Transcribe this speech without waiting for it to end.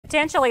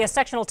Potentially a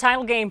sectional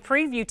title game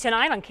preview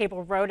tonight on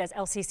Cable Road as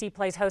LCC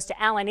plays host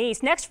to Allen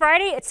East. Next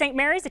Friday at St.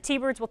 Mary's, the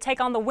T-Birds will take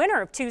on the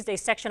winner of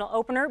Tuesday's sectional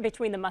opener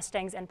between the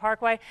Mustangs and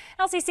Parkway.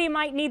 LCC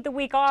might need the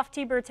week off.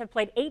 T-Birds have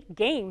played 8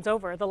 games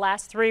over the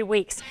last 3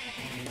 weeks.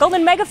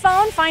 Golden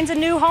Megaphone finds a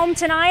new home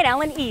tonight.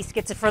 Allen East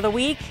gets it for the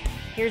week.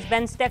 Here's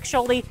Ben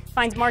Steckschulte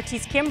finds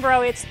Martise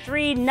Kimbrough. It's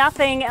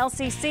 3-0.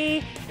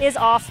 LCC is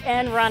off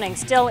and running.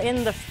 Still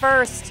in the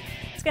first.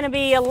 It's going to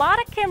be a lot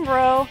of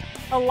Kimbrough.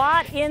 A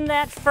lot in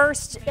that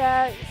first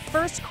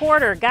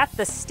quarter. Got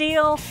the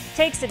steal,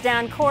 takes it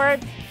down court.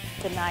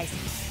 The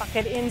nice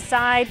bucket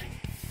inside.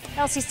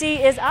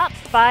 LCC is up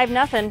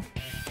 5-0.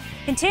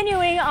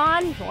 Continuing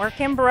on, more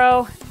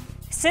Kimbrough.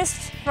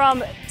 Assist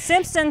from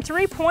Simpson.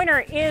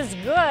 Three-pointer is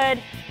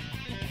good.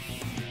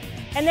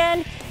 And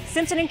then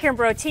Simpson and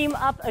Kimbrough team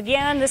up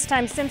again. This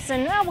time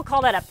Simpson, we'll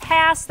call that a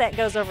pass. That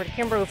goes over to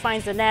Kimbrough, who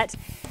finds the net.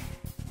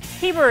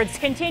 T-Birds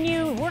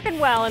continue working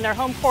well in their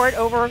home court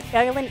over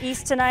Allen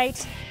East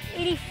tonight.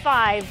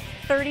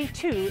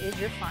 85-32 is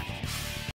your final.